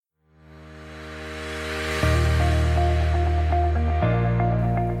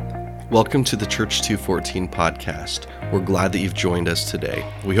Welcome to the Church 214 podcast. We're glad that you've joined us today.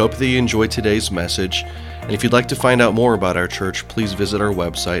 We hope that you enjoyed today's message, and if you'd like to find out more about our church, please visit our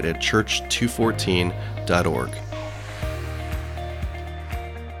website at church214.org.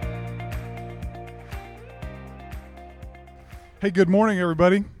 Hey, good morning,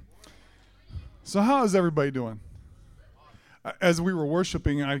 everybody. So how is everybody doing? As we were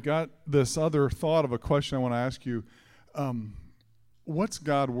worshiping, I got this other thought of a question I want to ask you. What's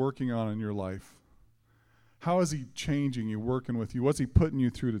God working on in your life? How is he changing you, working with you? What's he putting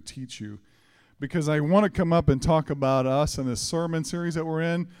you through to teach you? Because I want to come up and talk about us in this sermon series that we're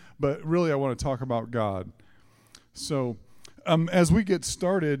in, but really I want to talk about God. So as we get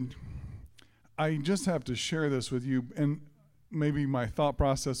started, I just have to share this with you, and maybe my thought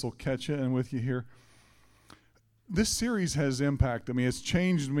process will catch it and with you here. This series has impacted me. It's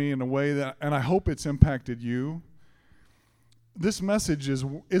changed me in a way that, and I hope it's impacted you. This message is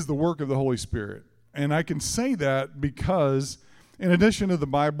the work of the Holy Spirit. And I can say that because in addition to the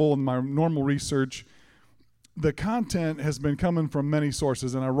Bible and my normal research, the content has been coming from many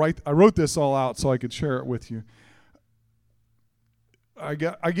sources. And I wrote this all out so I could share it with you. I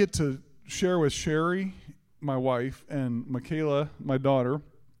get to share with Sherry, my wife, and Michaela, my daughter.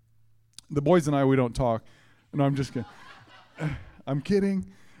 The boys and I, we don't talk. No, I'm just kidding. I'm kidding.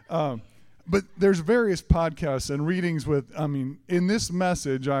 But there's various podcasts and readings in this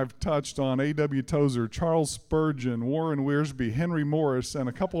message, I've touched on A.W. Tozer, Charles Spurgeon, Warren Wiersbe, Henry Morris, and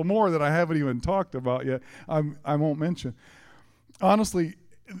a couple more that I haven't even talked about yet. I won't mention. Honestly,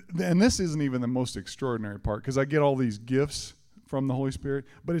 and this isn't even the most extraordinary part because I get all these gifts from the Holy Spirit,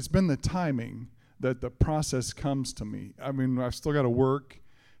 but it's been the timing that the process comes to me. I mean, I've still got to work,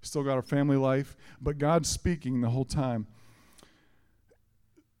 still got a family life, but God's speaking the whole time.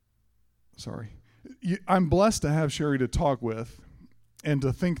 I'm blessed to have Sherry to talk with and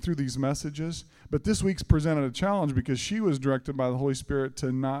to think through these messages, but this week's presented a challenge because she was directed by the Holy Spirit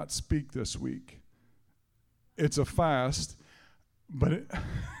to not speak this week. It's a fast, but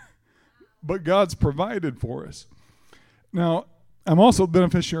God's provided for us. Now, I'm also a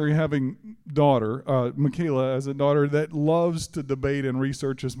beneficiary having daughter, Michaela, as a daughter that loves to debate and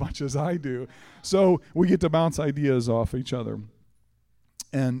research as much as I do. So we get to bounce ideas off each other.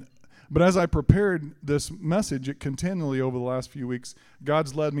 But as I prepared this message, it continually over the last few weeks,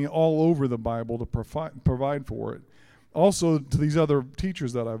 God's led me all over the Bible to provide for it. Also to these other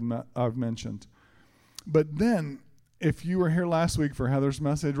teachers that I've mentioned. But then, if you were here last week for Heather's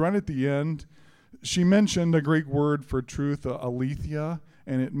message, right at the end, she mentioned a Greek word for truth, aletheia,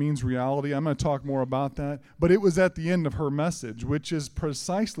 and it means reality. I'm going to talk more about that. But it was at the end of her message, which is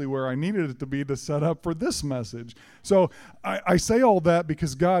precisely where I needed it to be to set up for this message. So I say all that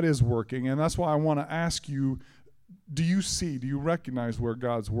because God is working, and that's why I want to ask you, do you recognize where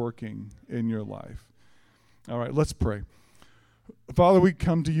God's working in your life? All right, let's pray. Father, we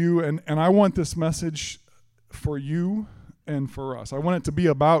come to you, and I want this message for you and for us. I want it to be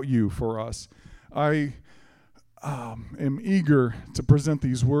about you for us. I am eager to present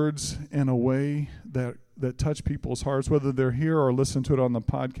these words in a way that touch people's hearts, whether they're here or listen to it on the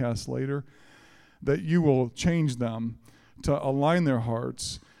podcast later, that you will change them to align their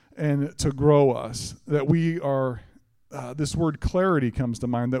hearts and to grow us, that we are, this word clarity comes to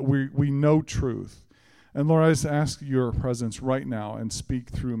mind, that we know truth. And Lord, I just ask your presence right now and speak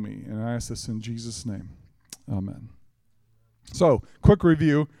through me. And I ask this in Jesus' name. Amen. So, quick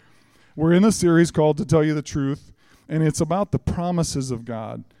review. We're in a series called To Tell You the Truth, and it's about the promises of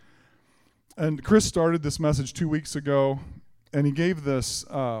God. And Chris started this message 2 weeks ago, and he gave this,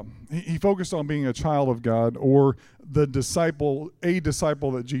 he focused on being a child of God, or a disciple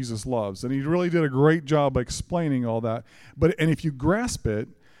that Jesus loves. And he really did a great job explaining all that. And if you grasp it,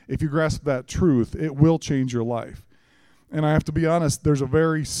 if you grasp that truth, it will change your life. And I have to be honest, there's a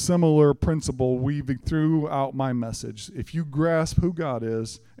very similar principle weaving throughout my message. If you grasp who God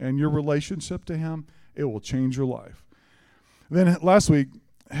is and your relationship to him, it will change your life. Then last week,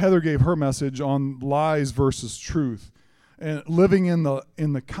 Heather gave her message on lies versus truth and living in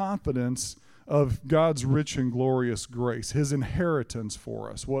the confidence of God's rich and glorious grace, his inheritance for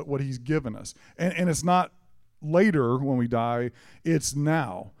us, what he's given us. And it's not later when we die, it's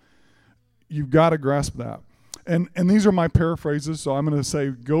now. You've got to grasp that. And these are my paraphrases, so I'm going to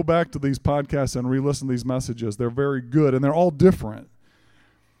say go back to these podcasts and re-listen to these messages. They're very good, and they're all different.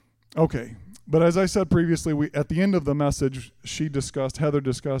 Okay, but as I said previously, at the end of the message, Heather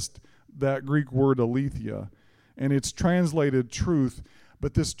discussed that Greek word aletheia, and it's translated truth,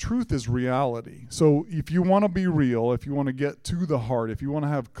 but this truth is reality. So if you want to be real, if you want to get to the heart, if you want to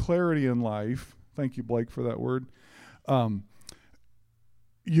have clarity in life, thank you, Blake, for that word,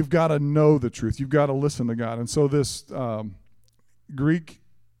 you've got to know the truth. You've got to listen to God. And so this Greek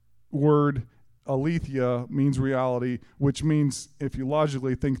word aletheia means reality, which means, if you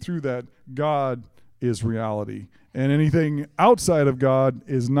logically think through that, God is reality. And anything outside of God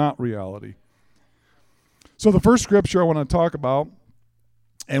is not reality. So the first scripture I want to talk about,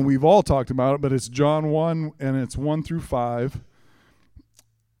 and we've all talked about it, but it's John 1, and it's 1 through 5.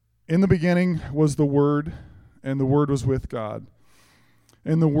 In the beginning was the Word, and the Word was with God.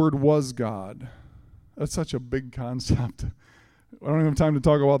 And the Word was God. That's such a big concept. I don't even have time to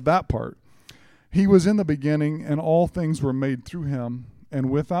talk about that part. He was in the beginning, and all things were made through him, and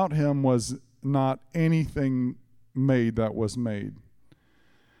without him was not anything made that was made.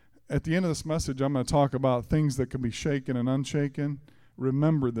 At the end of this message, I'm going to talk about things that can be shaken and unshaken.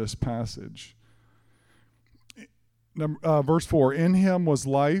 Remember this passage. Verse 4, in him was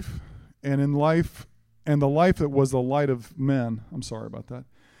life, and the life that was the light of men. I'm sorry about that.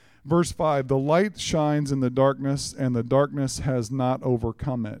 Verse 5, the light shines in the darkness, and the darkness has not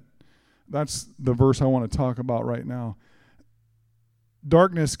overcome it. That's the verse I want to talk about right now.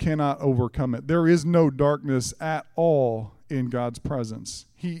 Darkness cannot overcome it. There is no darkness at all in God's presence.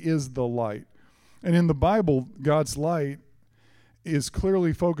 He is the light. And in the Bible, God's light is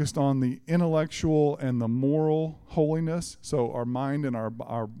clearly focused on the intellectual and the moral holiness, so our mind and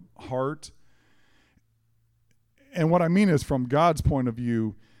our heart. And what I mean is, from God's point of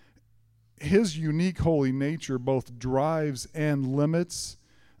view, his unique holy nature both drives and limits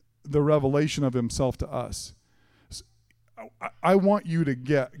the revelation of himself to us. I want you to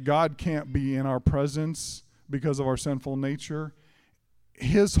get, God can't be in our presence because of our sinful nature.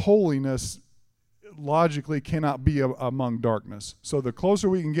 His holiness logically cannot be among darkness. So the closer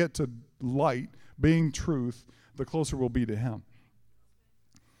we can get to light, being truth, the closer we'll be to him.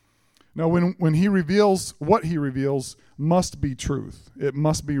 Now, when he reveals, what he reveals must be truth. It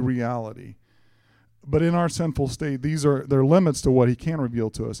must be reality. But in our sinful state, there are limits to what he can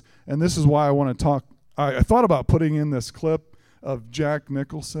reveal to us. And this is why I want to talk. I thought about putting in this clip of Jack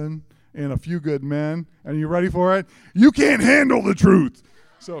Nicholson in A Few Good Men. And you ready for it? You can't handle the truth.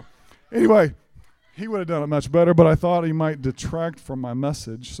 So anyway, he would have done it much better, but I thought he might detract from my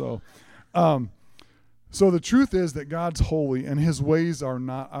message. So the truth is that God's holy and his ways are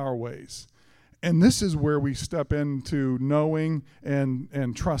not our ways. And this is where we step into knowing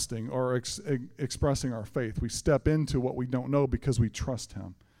and trusting, or expressing our faith. We step into what we don't know because we trust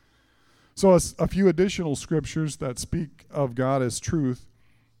him. So a few additional scriptures that speak of God as truth.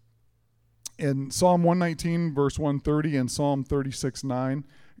 In Psalm 119, verse 130, and Psalm 36:9,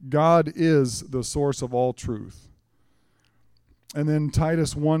 God is the source of all truth. And then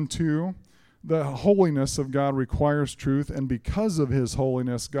Titus 1:2, the holiness of God requires truth, and because of his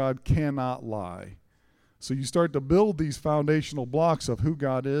holiness, God cannot lie. So you start to build these foundational blocks of who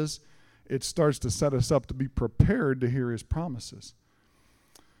God is. It starts to set us up to be prepared to hear his promises.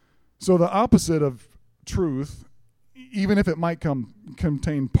 So the opposite of truth, even if it might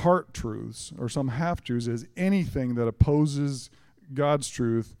contain part truths or some half truths, is anything that opposes God's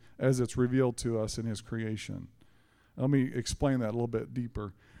truth as it's revealed to us in his creation. Let me explain that a little bit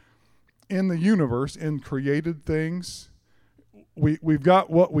deeper. In the universe, in created things, we've got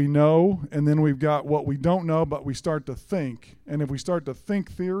what we know, and then we've got what we don't know, but we start to think. And if we start to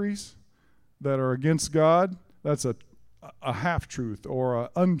think theories that are against God, that's a half-truth or an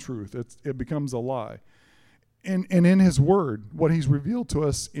untruth. It becomes a lie. And in his word, what he's revealed to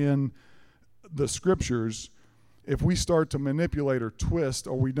us in the scriptures, if we start to manipulate or twist,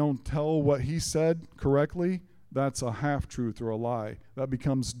 or we don't tell what he said correctly, that's a half-truth or a lie. That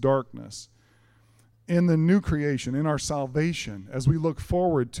becomes darkness. In the new creation, in our salvation, as we look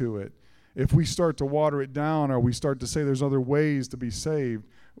forward to it, if we start to water it down, or we start to say there's other ways to be saved,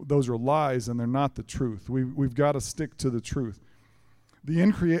 those are lies and they're not the truth. We've got to stick to the truth. The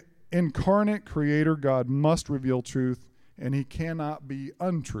incarnate creator God must reveal truth, and he cannot be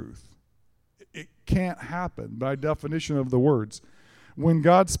untruth. It can't happen by definition of the words. When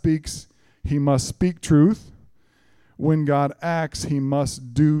God speaks, he must speak truth. When God acts, he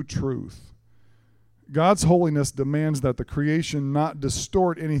must do truth. God's holiness demands that the creation not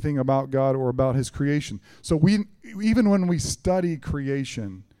distort anything about God or about his creation. So even when we study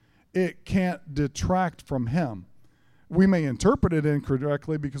creation, it can't detract from him. We may interpret it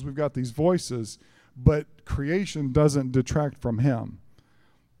incorrectly because we've got these voices, but creation doesn't detract from him.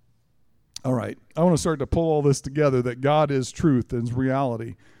 All right, I want to start to pull all this together, that God is truth and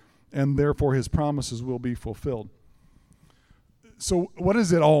reality, and therefore his promises will be fulfilled. So what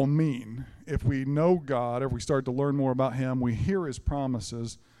does it all mean? If we know God, if we start to learn more about him, we hear his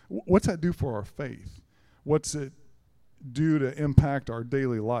promises, what's that do for our faith? What's it do to impact our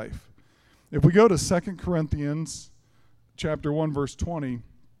daily life. If we go to 2 Corinthians chapter 1, verse 20, it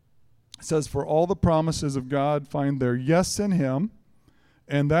says, "For all the promises of God find their yes in him,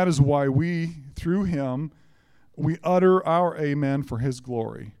 and that is why we, through him, we utter our amen for his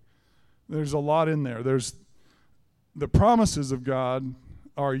glory." There's a lot in there. There's the promises of God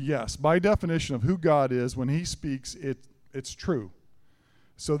are yes. By definition of who God is, when he speaks, it's true.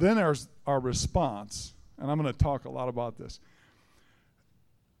 So then there's our response, and I'm going to talk a lot about this.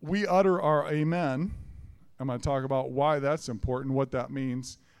 We utter our amen. I'm going to talk about why that's important, what that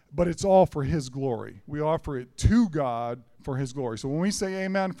means, but it's all for his glory. We offer it to God for his glory. So when we say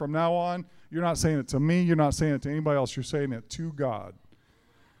amen from now on, you're not saying it to me, you're not saying it to anybody else, you're saying it to God.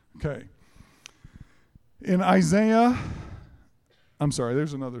 Okay. In Isaiah,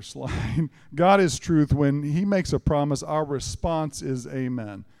 there's another slide. God is truth. When he makes a promise, our response is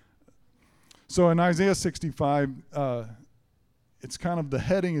amen. So in Isaiah 65, it's kind of the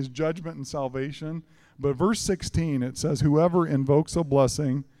heading is judgment and salvation. But verse 16, it says, "Whoever invokes a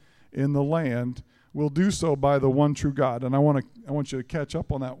blessing in the land will do so by the one true God." And I want you to catch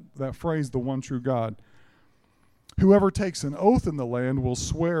up on that phrase, the one true God. "Whoever takes an oath in the land will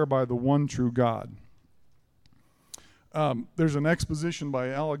swear by the one true God." There's an exposition by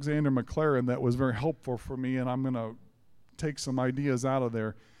Alexander McLaren that was very helpful for me, and I'm going to take some ideas out of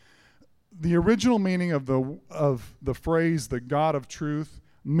there. The original meaning of the phrase, the God of truth,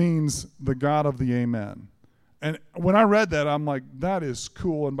 means the God of the amen. And when I read that, I'm like, that is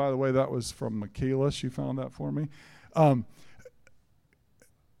cool. And by the way, that was from Michaela. She found that for me.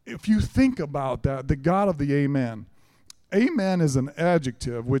 If you think about that, the God of the amen. Amen is an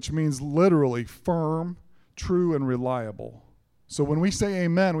adjective, which means literally firm, true, and reliable. So when we say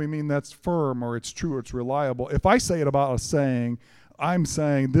amen, we mean that's firm, or it's true, or it's reliable. If I say it about a saying, I'm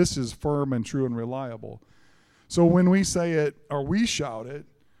saying this is firm and true and reliable. So when we say it or we shout it,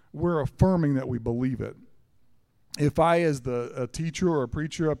 we're affirming that we believe it. If I, as a teacher or a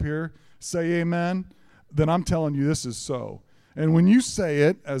preacher up here, say amen, then I'm telling you this is so. And when you say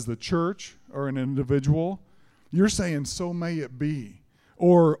it as the church or an individual, you're saying so may it be,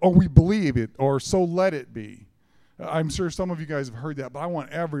 or we believe it, or so let it be. I'm sure some of you guys have heard that, but I want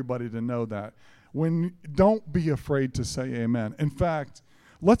everybody to know that. Don't be afraid to say amen. In fact,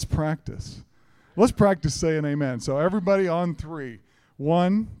 let's practice. Let's practice saying amen. So everybody on 3.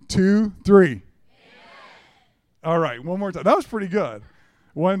 1, 2, 3. Amen. All right, one more time. That was pretty good.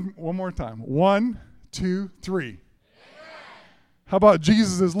 One more time. 1, 2, 3. Amen. How about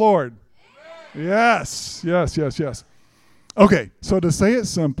Jesus is Lord? Amen. Yes. Okay, so to say it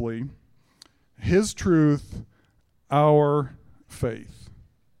simply, his truth, our faith.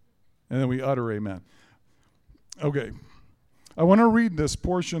 And then we utter amen. Okay, I want to read this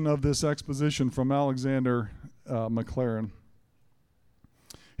portion of this exposition from Alexander McLaren.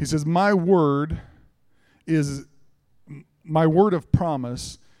 He says, my word of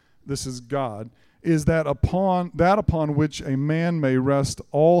promise, this is God, is that upon which a man may rest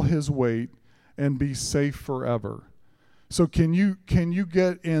all his weight and be safe forever. So can you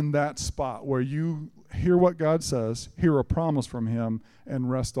get in that spot where you hear what God says, hear a promise from him, and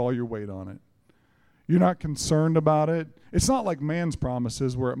rest all your weight on it? You're not concerned about it. It's not like man's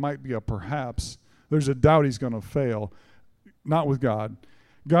promises where it might be a perhaps. There's a doubt he's going to fail. Not with God.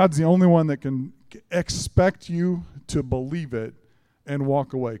 God's the only one that can expect you to believe it and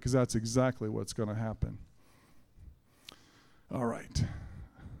walk away, because that's exactly what's going to happen. All right.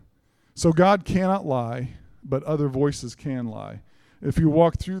 So God cannot lie, but other voices can lie. If you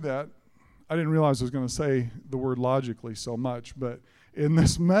walk through that, I didn't realize I was going to say the word logically so much, but in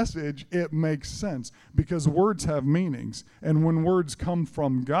this message, it makes sense because words have meanings. And when words come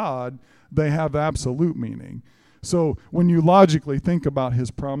from God, they have absolute meaning. So when you logically think about his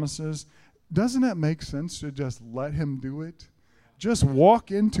promises, doesn't it make sense to just let him do it? Just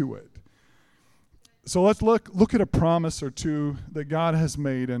walk into it. So let's look at a promise or two that God has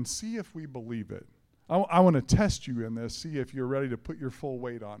made and see if we believe it. I want to test you in this, see if you're ready to put your full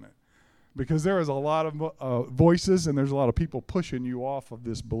weight on it. Because there is a lot of voices and there's a lot of people pushing you off of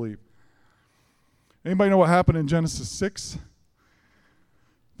this belief. Anybody know what happened in Genesis 6?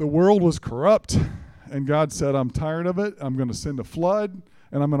 The world was corrupt, and God said, I'm tired of it. I'm going to send a flood,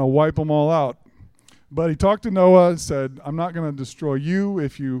 and I'm going to wipe them all out. But he talked to Noah and said, I'm not going to destroy you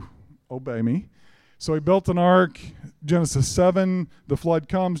if you obey me. So he built an ark. Genesis 7, the flood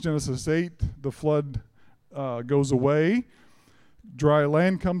comes. Genesis 8, the flood goes away. Dry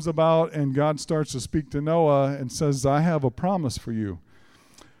land comes about, and God starts to speak to Noah and says, I have a promise for you.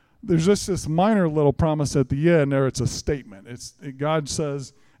 There's just this minor little promise at the end there. It's a statement. God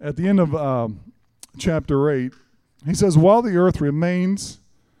says at the end of chapter 8, He says, while the earth remains,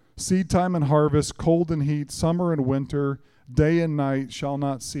 seed time and harvest, cold and heat, summer and winter, day and night shall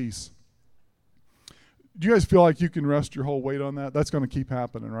not cease. Do you guys feel like you can rest your whole weight on that? That's going to keep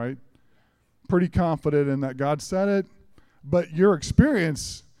happening, right? Pretty confident in that God said it, but your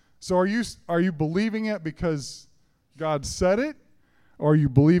experience, so are you believing it because God said it, or are you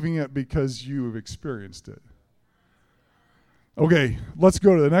believing it because you have experienced it? Okay, let's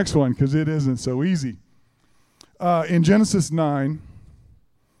go to the next one because it isn't so easy. In Genesis 9,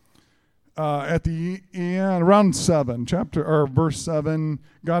 at the end, around 7, verse 7,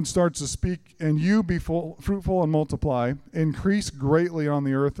 God starts to speak, and you be fruitful and multiply, increase greatly on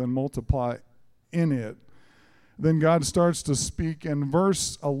the earth and multiply in it. Then God starts to speak. In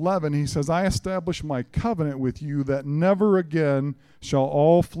verse 11, he says, I establish my covenant with you that never again shall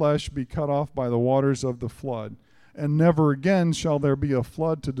all flesh be cut off by the waters of the flood, and never again shall there be a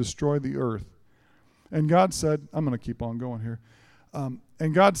flood to destroy the earth. And God said, I'm going to keep on going here.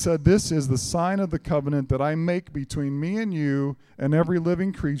 And God said, this is the sign of the covenant that I make between me and you and every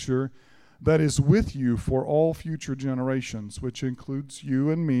living creature that is with you for all future generations, which includes you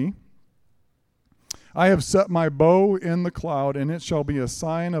and me. I have set my bow in the cloud, and it shall be a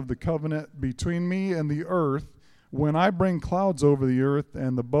sign of the covenant between me and the earth. When I bring clouds over the earth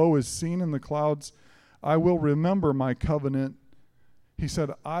and the bow is seen in the clouds, I will remember my covenant. He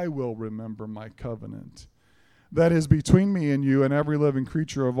said, I will remember my covenant. That is between me and you and every living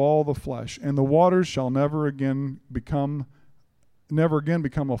creature of all the flesh. And the waters shall never again become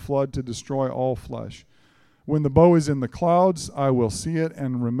a flood to destroy all flesh. When the bow is in the clouds, I will see it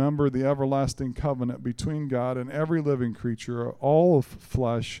and remember the everlasting covenant between God and every living creature, all of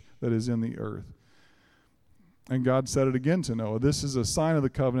flesh that is in the earth. And God said it again to Noah, this is a sign of the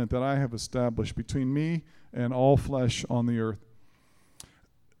covenant that I have established between me and all flesh on the earth.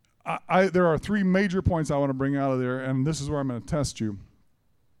 There are 3 major points I want to bring out of there, and this is where I'm going to test you.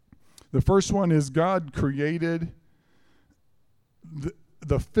 The first one is God created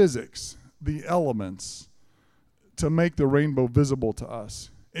the physics, the elements, to make the rainbow visible to us.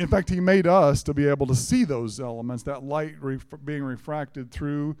 In fact, he made us to be able to see those elements, that light being refracted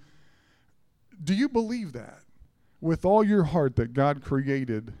through. Do you believe that with all your heart that God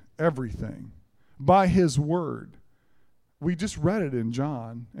created everything by his word? We just read it in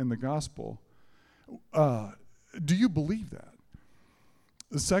John in the gospel. Do you believe that?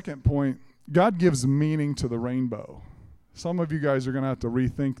 The second point, God gives meaning to the rainbow. Some of you guys are going to have to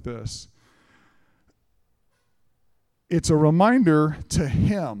rethink this. It's a reminder to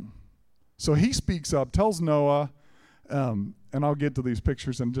him. So he speaks up, tells Noah, and I'll get to these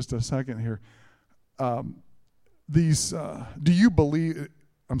pictures in just a second here. Do you believe,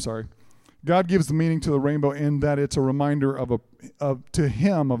 God gives the meaning to the rainbow in that it's a reminder to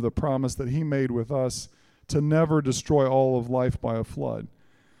him of the promise that he made with us to never destroy all of life by a flood.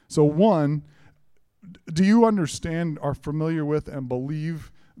 So one, do you understand, are familiar with, and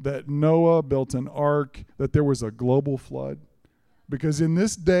believe that Noah built an ark, that there was a global flood? Because in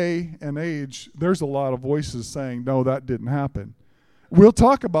this day and age, there's a lot of voices saying, no, that didn't happen. We'll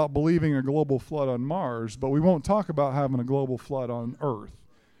talk about believing a global flood on Mars, but we won't talk about having a global flood on Earth.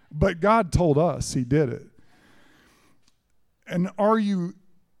 But God told us he did it. And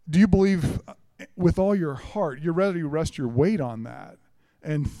do you believe with all your heart, you're ready to rest your weight on that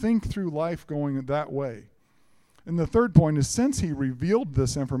and think through life going that way? And the third point is, since he revealed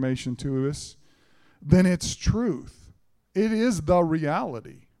this information to us, then it's truth. It is the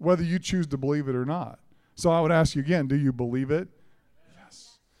reality, whether you choose to believe it or not. So I would ask you again, do you believe it?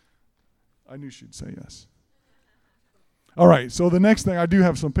 Yes. I knew she'd say yes. All right, so the next thing, I do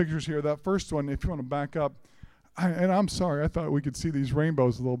have some pictures here. That first one, if you want to back up, and I'm sorry, I thought we could see these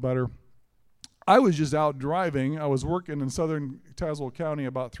rainbows a little better. I was just out driving. I was working in southern Tazewell County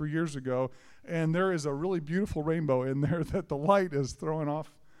about 3 years ago, and there is a really beautiful rainbow in there that the light is throwing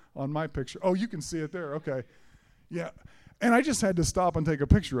off on my picture. Oh, you can see it there. Okay. Yeah. And I just had to stop and take a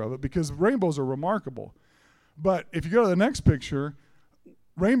picture of it because rainbows are remarkable. But if you go to the next picture,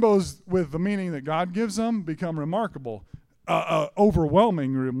 rainbows with the meaning that God gives them become remarkable.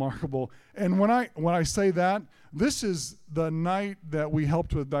 Overwhelming, remarkable. And when I say that, this is the night that we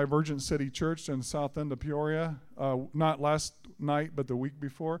helped with Divergent City Church in South End of Peoria, not last night, but the week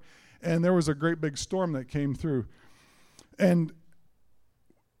before. And there was a great big storm that came through. And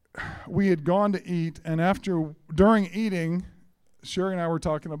we had gone to eat, and during eating, Sherry and I were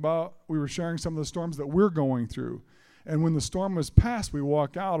we were sharing some of the storms that we're going through. And when the storm was past, we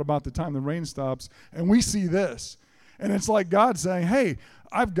walk out about the time the rain stops, and we see this. And it's like God saying, hey,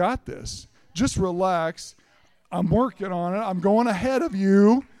 I've got this. Just relax. I'm working on it. I'm going ahead of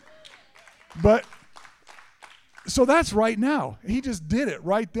you. But So that's right now. He just did it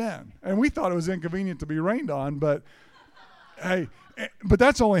right then. And we thought it was inconvenient to be rained on, but hey, but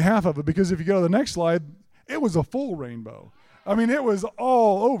that's only half of it, because if you go to the next slide, it was a full rainbow. I mean, it was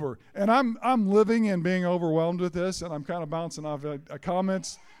all over. And I'm living and being overwhelmed with this, and I'm kind of bouncing off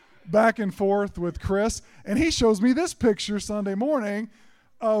comments back and forth with Chris. And he shows me this picture Sunday morning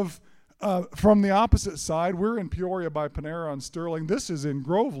of from the opposite side. We're in Peoria by Panera on Sterling. This is in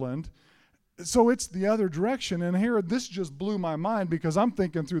Groveland. So it's the other direction. And here, this just blew my mind, because I'm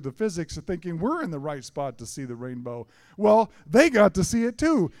thinking through the physics of thinking we're in the right spot to see the rainbow. Well, they got to see it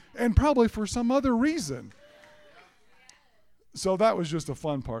too, and probably for some other reason. So that was just a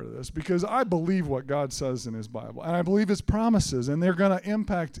fun part of this, because I believe what God says in his Bible, and I believe his promises, and they're going to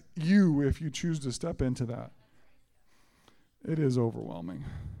impact you if you choose to step into that. It is overwhelming.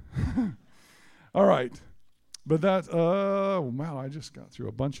 All right. But that, wow, I just got through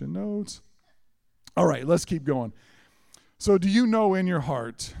a bunch of notes. All right, let's keep going. So do you know in your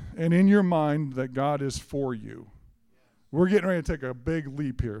heart and in your mind that God is for you? We're getting ready to take a big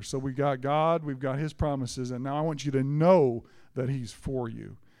leap here. So we got God, we've got his promises, and now I want you to know that he's for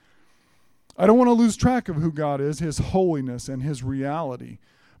you. I don't want to lose track of who God is, his holiness, and his reality.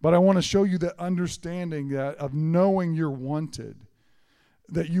 But I want to show you that understanding that of knowing you're wanted,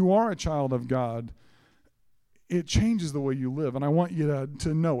 that you are a child of God. It changes the way you live. And I want you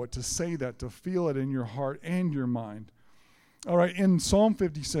to know it, to say that, to feel it in your heart and your mind. All right, in Psalm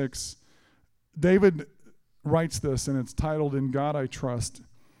 56, David writes this, and it's titled, "In God I Trust."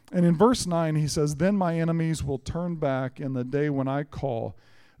 And in verse 9, he says, "Then my enemies will turn back in the day when I call.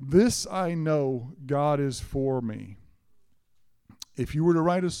 This I know, God is for me." If you were to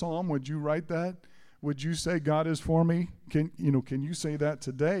write a psalm, would you write that? Would you say, God is for me? Can you say that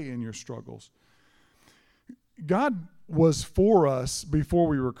today in your struggles? God was for us before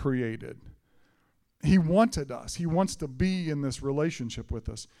we were created. He wanted us. He wants to be in this relationship with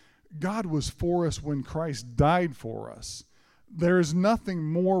us. God was for us when Christ died for us. There is nothing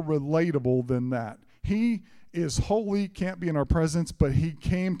more relatable than that. He is holy, can't be in our presence, but he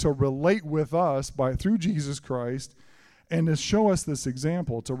came to relate with us through Jesus Christ, and to show us this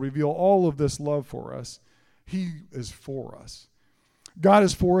example, to reveal all of this love for us. He is for us. God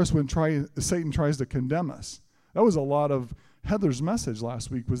is for us when Satan tries to condemn us. That was a lot of Heather's message last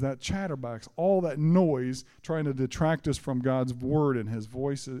week, was that chatterbox, all that noise trying to detract us from God's word and his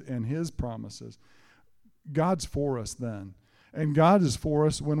voice and his promises. God's for us then. And God is for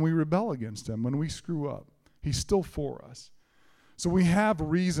us when we rebel against him, when we screw up. He's still for us. So we have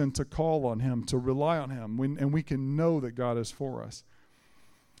reason to call on him, to rely on him, and we can know that God is for us.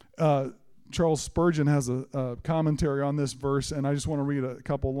 Charles Spurgeon has a commentary on this verse, and I just want to read a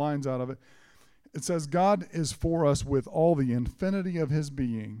couple lines out of it. It says, "God is for us with all the infinity of his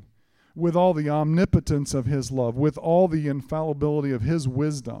being, with all the omnipotence of his love, with all the infallibility of his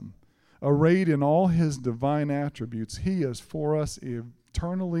wisdom, arrayed in all his divine attributes. He is for us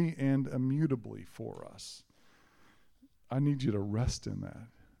eternally and immutably for us." I need you to rest in that.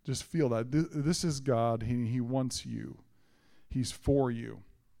 Just feel that. This is God. He wants you. He's for you.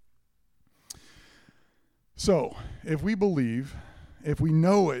 So, if we believe, if we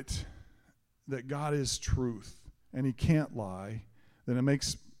know it, that God is truth and he can't lie, then it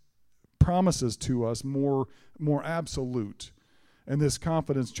makes promises to us more absolute. And this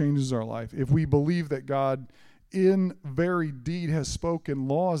confidence changes our life. If we believe that God in very deed has spoken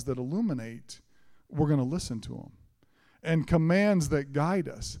laws that illuminate, we're going to listen to him. And commands that guide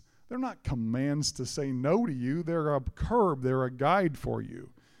us. They're not commands to say no to you. They're a curb. They're a guide for you.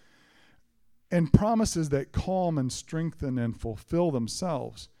 And promises that calm and strengthen and fulfill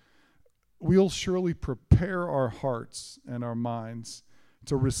themselves. We'll surely prepare our hearts and our minds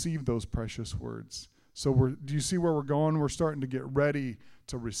to receive those precious words. So do you see where we're going? We're starting to get ready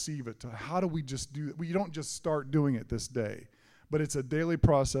to receive it. How do we just do it? We don't just start doing it this day, but it's a daily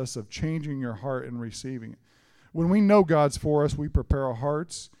process of changing your heart and receiving it. When we know God's for us, we prepare our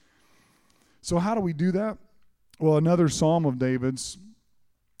hearts. So how do we do that? Well, another Psalm of David's,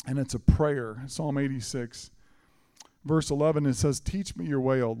 and it's a prayer, Psalm 86, verse 11, it says, "Teach me your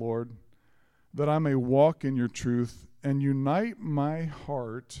way, O Lord, that I may walk in your truth, and unite my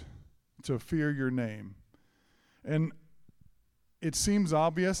heart to fear your name." And it seems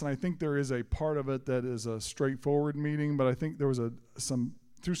obvious, and I think there is a part of it that is a straightforward meaning, but I think there was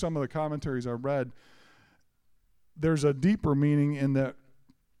through some of the commentaries I read, there's a deeper meaning in that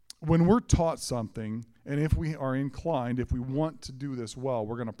when we're taught something, and if we are inclined, if we want to do this well,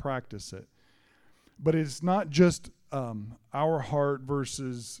 we're going to practice it. But it's not just our heart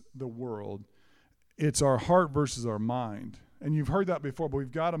versus the world. It's our heart versus our mind. And you've heard that before, but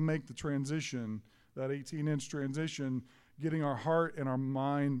we've got to make the transition that 18-inch transition, getting our heart and our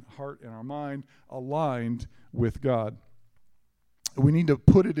mind aligned with God. We need to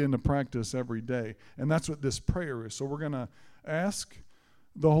put it into practice every day, and that's what this prayer is. So we're going to ask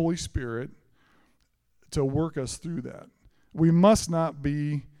the Holy Spirit to work us through that. We must not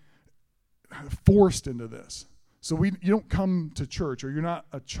be forced into this. So you don't come to church, or you're not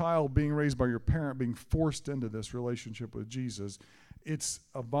a child being raised by your parent being forced into this relationship with Jesus. It's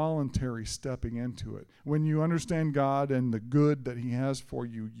a voluntary stepping into it. When you understand God and the good that he has for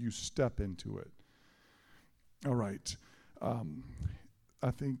you, you step into it. All right.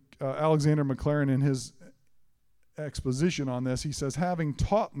 I think Alexander McLaren, in his exposition on this, he says, having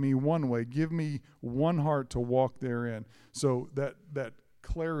taught me one way, give me one heart to walk therein. So that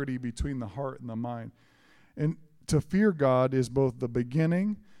clarity between the heart and the mind. And to fear God is both the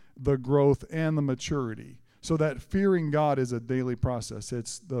beginning, the growth, and the maturity. So that fearing God is a daily process.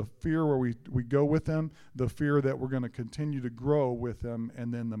 It's the fear where we go with him, the fear that we're going to continue to grow with him,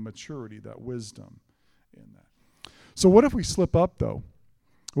 and then the maturity, that wisdom in that. So what if we slip up, though?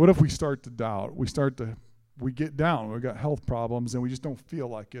 What if we start to doubt? We get down. We've got health problems, and we just don't feel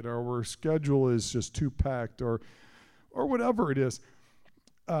like it, or our schedule is just too packed, or whatever it is.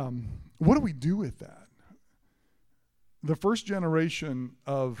 What do we do with that? The first generation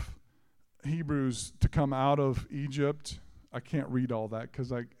of Hebrews to come out of Egypt, I can't read all that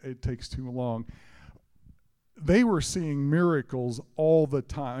because it takes too long. They were seeing miracles all the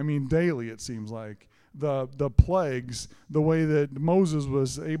time. I mean, daily it seems like. The plagues, the way that Moses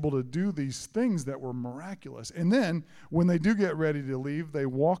was able to do these things that were miraculous. And then when they do get ready to leave, they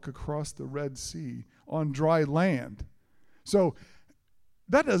walk across the Red Sea on dry land. So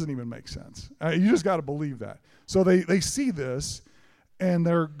that doesn't even make sense. You just got to believe that. So they see this, and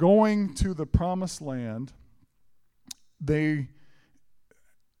they're going to the promised land. They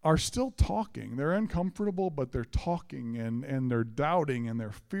are still talking. They're uncomfortable, but they're talking, and they're doubting, and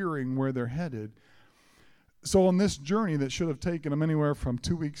they're fearing where they're headed. So on this journey that should have taken them anywhere from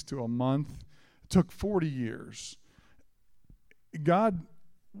 2 weeks to a month, took 40 years. God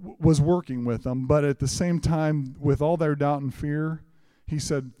was working with them, but at the same time, with all their doubt and fear, he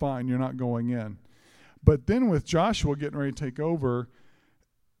said, fine, you're not going in. But then with Joshua getting ready to take over,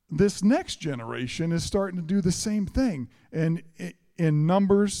 this next generation is starting to do the same thing. And in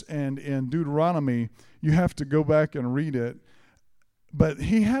Numbers and in Deuteronomy, you have to go back and read it. But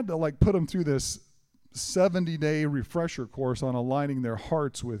he had to put them through this 70-day refresher course on aligning their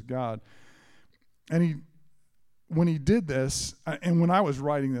hearts with God. And when he did this, and when I was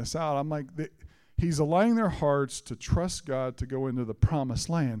writing this out, I'm like, he's aligning their hearts to trust God to go into the promised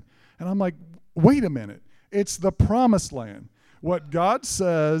land. And I'm like, wait a minute. It's the promised land. What God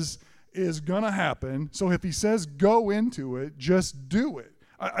says is going to happen. So if he says go into it, just do it.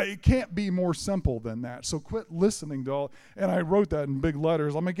 It can't be more simple than that. So quit listening to all. And I wrote that in big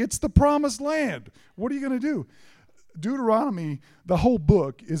letters. I'm like, it's the promised land. What are you going to do? Deuteronomy, the whole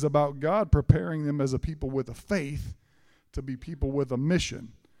book is about God preparing them as a people with a faith to be people with a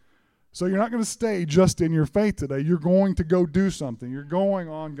mission. So you're not going to stay just in your faith today. You're going to go do something. You're going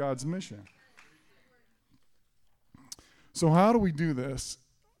on God's mission. So how do we do this?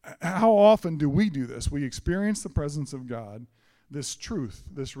 How often do we do this? We experience the presence of God, this truth,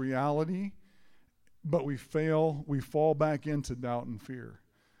 this reality, but we fail, we fall back into doubt and fear.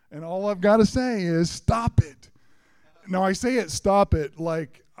 And all I've got to say is stop it. Now I say it, stop it,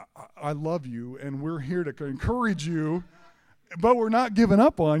 like I love you and we're here to encourage you, but we're not giving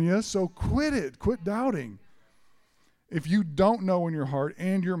up on you, so quit it. Quit doubting. If you don't know in your heart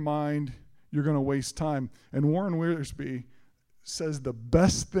and your mind, you're going to waste time. And Warren Wiersbe says the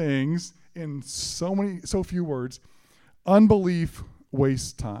best things in so few words. Unbelief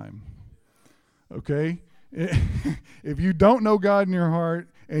wastes time. Okay? If you don't know God in your heart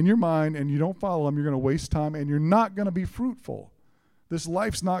and your mind and you don't follow him, you're going to waste time and you're not going to be fruitful. This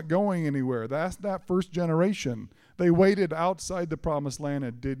life's not going anywhere. That's that first generation. They waited outside the promised land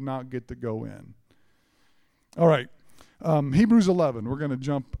and did not get to go in. All right. Hebrews 11. We're going to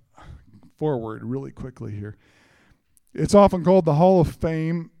jump forward really quickly here. It's often called the Hall of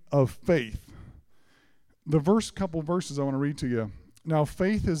Fame of Faith. The couple verses I want to read to you. Now,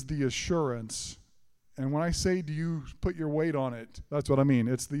 faith is the assurance. And when I say, do you put your weight on it? That's what I mean.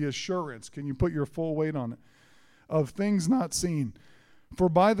 It's the assurance. Can you put your full weight on it? Of things not seen. For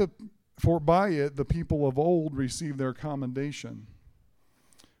by it the people of old received their commendation.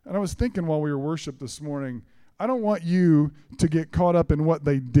 And I was thinking while we were worship this morning, I don't want you to get caught up in what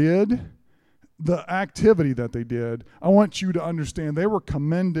they did, the activity that they did. I want you to understand they were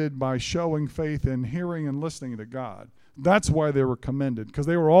commended by showing faith and hearing and listening to God. That's why they were commended, because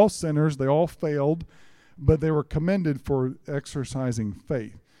they were all sinners. They all failed, but they were commended for exercising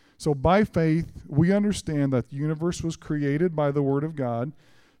faith. So by faith, we understand that the universe was created by the Word of God,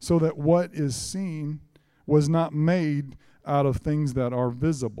 so that what is seen was not made out of things that are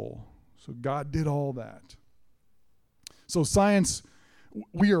visible. So God did all that. So science,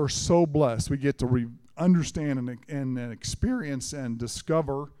 we are so blessed. We get to understand and experience and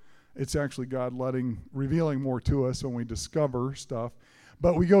discover. It's actually God revealing more to us when we discover stuff.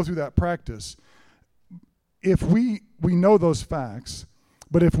 But we go through that practice. If we know those facts,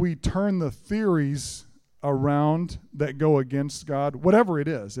 but if we turn the theories around that go against God, whatever it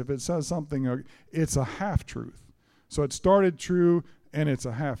is, if it says something, it's a half-truth. So it started true, and it's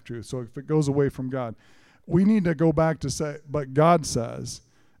a half-truth. So if it goes away from God, we need to go back to say, but God says,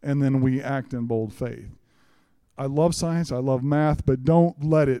 and then we act in bold faith. I love science, I love math, but don't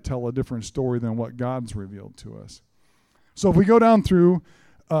let it tell a different story than what God's revealed to us. So if we go down through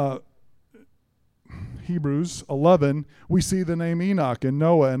Hebrews 11, we see the name Enoch and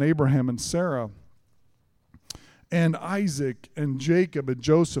Noah and Abraham and Sarah and Isaac and Jacob and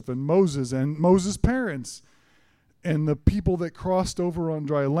Joseph and Moses' parents and the people that crossed over on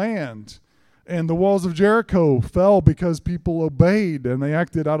dry land. And the walls of Jericho fell because people obeyed and they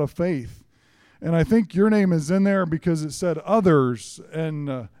acted out of faith. And I think your name is in there because it said others. And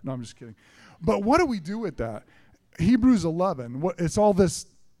no, I'm just kidding. But what do we do with that? Hebrews 11, it's all this,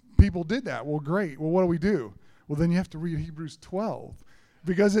 people did that. Well, great. Well, what do we do? Well, then you have to read Hebrews 12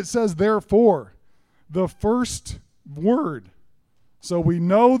 because it says, therefore, the first word. So we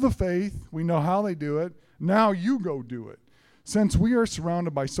know the faith. We know how they do it. Now you go do it. Since we are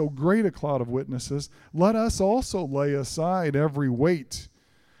surrounded by so great a cloud of witnesses, let us also lay aside every weight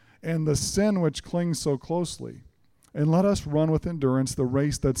and the sin which clings so closely. And let us run with endurance the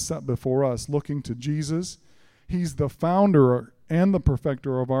race that's set before us, looking to Jesus. He's the founder and the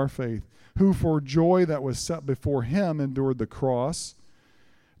perfecter of our faith, who for joy that was set before him endured the cross,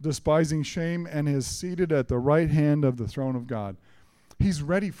 despising shame, and is seated at the right hand of the throne of God. He's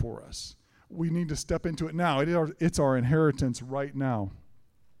ready for us. We need to step into it now. It's our inheritance right now.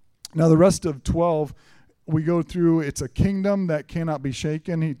 Now the rest of 12, we go through, it's a kingdom that cannot be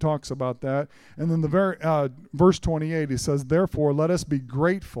shaken. He talks about that. And then the verse 28, he says, therefore, let us be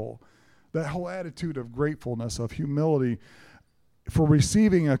grateful. That whole attitude of gratefulness, of humility, for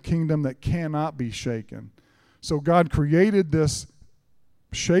receiving a kingdom that cannot be shaken. So God created this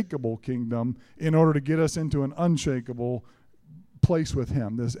shakable kingdom in order to get us into an unshakable place with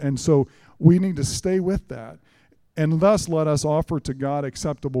him. And so we need to stay with that. And thus let us offer to God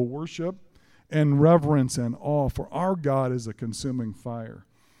acceptable worship and reverence and awe, for our God is a consuming fire.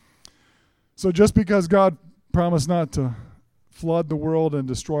 So just because God promised not to flood the world and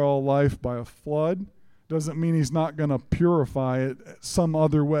destroy all life by a flood doesn't mean he's not going to purify it some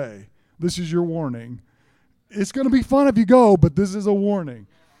other way. This is your warning. It's going to be fun if you go, but this is a warning.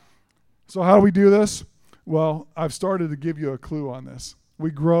 So how do we do this? Well, I've started to give you a clue on this.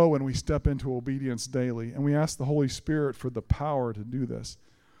 We grow when we step into obedience daily, and we ask the Holy Spirit for the power to do this.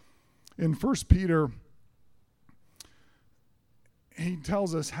 In 1 Peter, he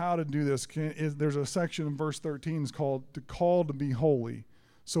tells us how to do this. There's a section in verse 13 is called "The Call to Be Holy."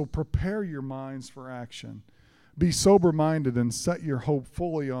 So prepare your minds for action. Be sober-minded and set your hope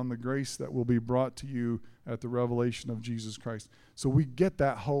fully on the grace that will be brought to you at the revelation of Jesus Christ. So we get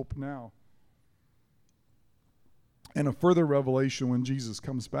that hope now. And a further revelation when Jesus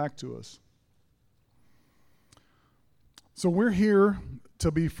comes back to us. So we're here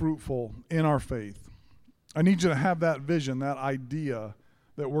to be fruitful in our faith. I need you to have that vision, that idea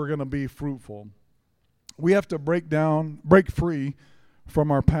that we're going to be fruitful. We have to break free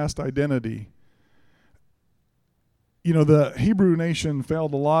from our past identity. You know, the Hebrew nation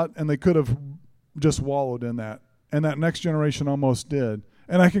failed a lot, and they could have just wallowed in that. And that next generation almost did.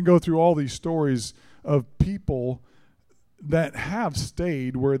 And I can go through all these stories of people that have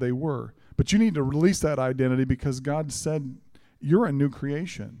stayed where they were. But you need to release that identity because God said you're a new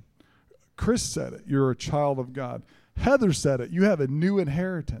creation. Chris said it. You're a child of God. Heather said it. You have a new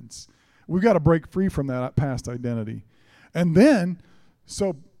inheritance. We've got to break free from that past identity. And then,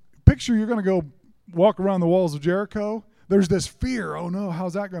 so picture you're going to go walk around the walls of Jericho. There's this fear. Oh no,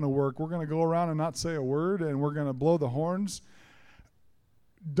 how's that going to work? We're going to go around and not say a word and we're going to blow the horns.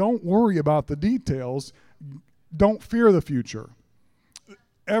 Don't worry about the details. Don't fear the future.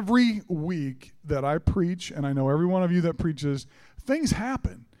 Every week that I preach, and I know every one of you that preaches, things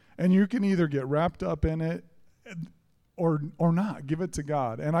happen. And you can either get wrapped up in it or not. Give it to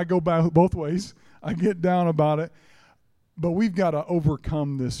God. And I go both ways. I get down about it. But we've got to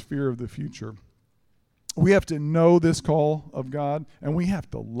overcome this fear of the future. We have to know this call of God, and we have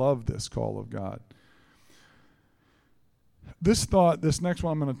to love this call of God. This next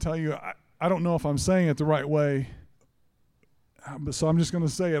one I'm going to tell you, I don't know if I'm saying it the right way, so I'm just going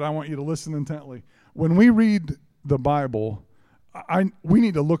to say it. I want you to listen intently. When we read the Bible, we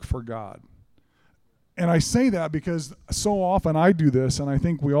need to look for God. And I say that because so often I do this, and I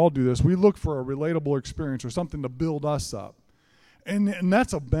think we all do this. We look for a relatable experience or something to build us up. And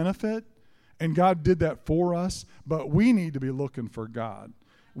that's a benefit, and God did that for us, but we need to be looking for God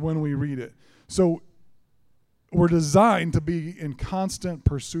when we read it. So we're designed to be in constant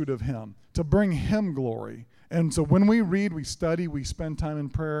pursuit of Him, to bring Him glory. And so when we read, we study, we spend time in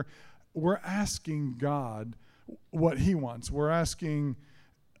prayer, we're asking God what He wants. We're asking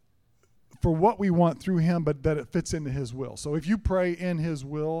for what we want through Him, but that it fits into His will. So if you pray in His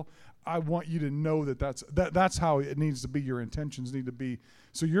will, I want you to know that's how it needs to be. Your intentions need to be.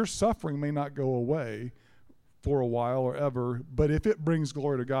 So your suffering may not go away for a while or ever, but if it brings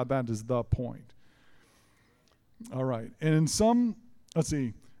glory to God, that is the point. All right. And in some, let's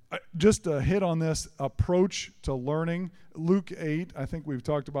see, just a hit on this approach to learning. Luke 8, I think we've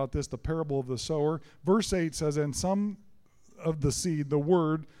talked about this, the parable of the sower. Verse 8 says, "And some of the seed, the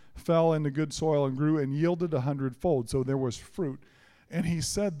word, fell into good soil and grew and yielded 100-fold." So there was fruit. And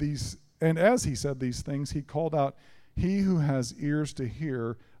as he said these things, he called out, "He who has ears to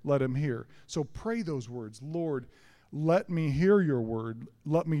hear, let him hear." So pray those words. Lord, let me hear your word.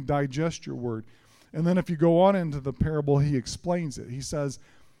 Let me digest your word. And then if you go on into the parable, he explains it. He says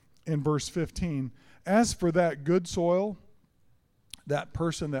in verse 15, "As for that good soil," that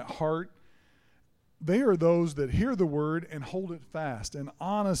person, that heart, "they are those that hear the word and hold it fast and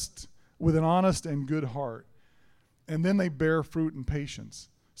with an honest and good heart. And then they bear fruit and patience."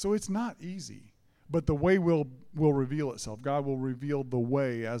 So it's not easy, but the way will reveal itself. God will reveal the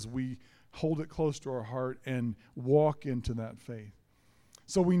way as we hold it close to our heart and walk into that faith.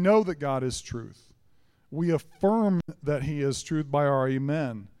 So we know that God is truth. We affirm that He is truth by our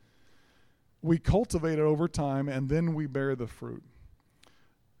amen. We cultivate it over time, and then we bear the fruit.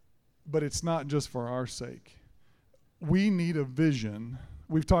 But it's not just for our sake. We need a vision.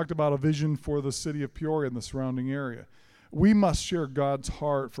 We've talked about a vision for the city of Peoria and the surrounding area. We must share God's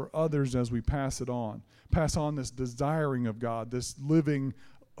heart for others as we pass it on. Pass on this desiring of God, this living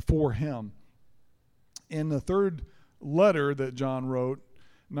for Him. In the third letter that John wrote,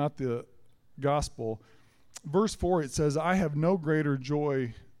 not the gospel, verse 4, it says, "I have no greater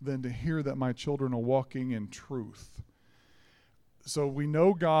joy than to hear that my children are walking in truth." So we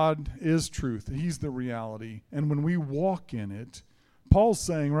know God is truth. He's the reality. And when we walk in it, Paul's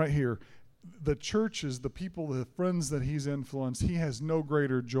saying right here, the churches, the people, the friends that he's influenced, he has no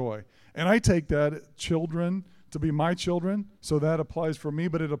greater joy. And I take that children to be my children, so that applies for me,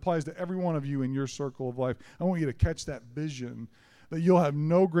 but it applies to every one of you in your circle of life. I want you to catch that vision, that you'll have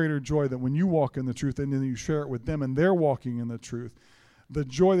no greater joy than when you walk in the truth and then you share it with them and they're walking in the truth. The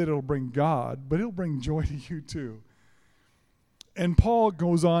joy that it'll bring God, but it'll bring joy to you too. And Paul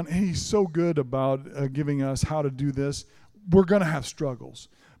goes on, and he's so good about giving us how to do this. We're going to have struggles.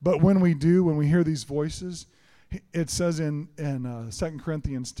 But when we hear these voices, it says in 2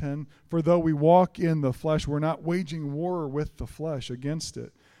 Corinthians 10, "For though we walk in the flesh, we're not waging war with the flesh against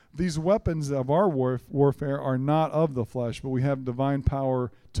it. These weapons of our warfare are not of the flesh, but we have divine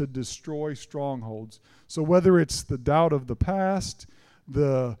power to destroy strongholds." So whether it's the doubt of the past,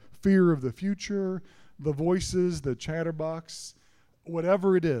 the fear of the future, the voices, the chatterbox,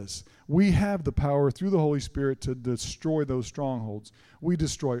 whatever it is, we have the power through the Holy Spirit to destroy those strongholds. We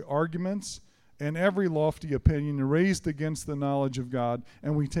destroy arguments and every lofty opinion raised against the knowledge of God,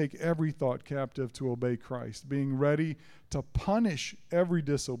 and we take every thought captive to obey Christ, being ready to punish every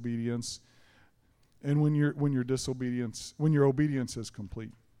disobedience, and when your obedience is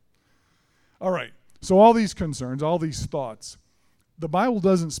complete. All right. So all these concerns, all these thoughts, the Bible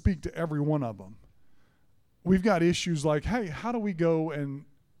doesn't speak to every one of them. We've got issues like, hey, how do we go and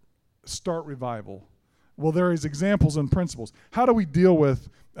start revival? Well, there is examples and principles. How do we deal with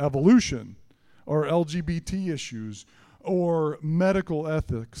evolution or LGBT issues or medical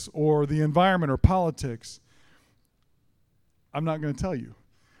ethics or the environment or politics? I'm not going to tell you.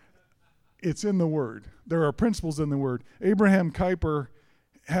 It's in the Word. There are principles in the Word. Abraham Kuyper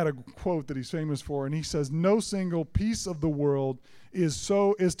had a quote that he's famous for, and he says, "No single piece of the world is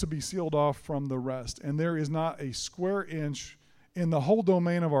to be sealed off from the rest, and there is not a square inch in the whole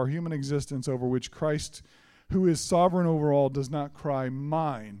domain of our human existence over which Christ, who is sovereign over all, does not cry,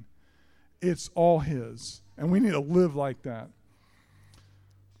 'Mine.' It's all His." And we need to live like that.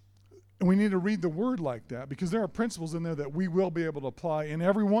 And we need to read the word like that, because there are principles in there that we will be able to apply in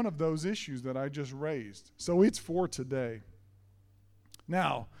every one of those issues that I just raised. So it's for today.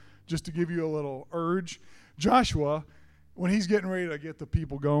 Now, just to give you a little urge, Joshua, when he's getting ready to get the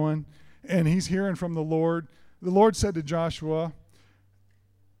people going and he's hearing from the Lord said to Joshua,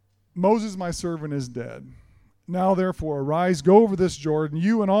 Moses, my servant, is dead. Now, therefore, arise, go over this Jordan,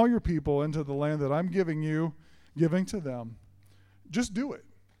 you and all your people, into the land that I'm giving to them. Just do it.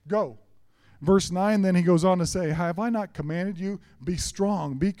 Go. Verse 9, then he goes on to say, have I not commanded you? Be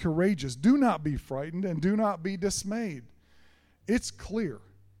strong, be courageous. Do not be frightened, and do not be dismayed. It's clear.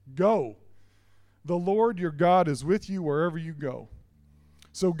 Go. The Lord your God is with you wherever you go.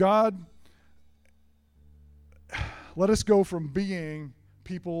 So God, let us go from being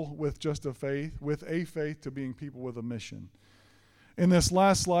people with just a faith, to being people with a mission. In this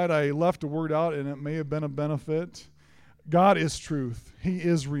last slide, I left a word out, and it may have been a benefit. God is truth. He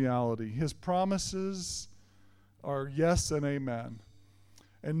is reality. His promises are yes and amen.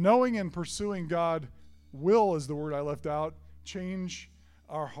 And knowing and pursuing God will, is the word I left out, change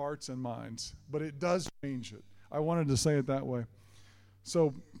our hearts and minds. But it does change it. I wanted to say it that way.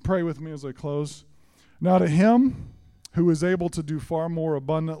 So pray with me as I close. Now to him who is able to do far more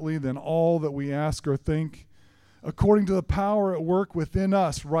abundantly than all that we ask or think, according to the power at work within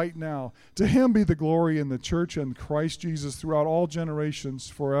us right now. To him be the glory in the church and Christ Jesus throughout all generations,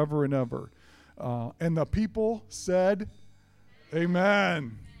 forever and ever. And the people said,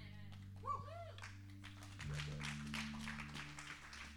 Amen.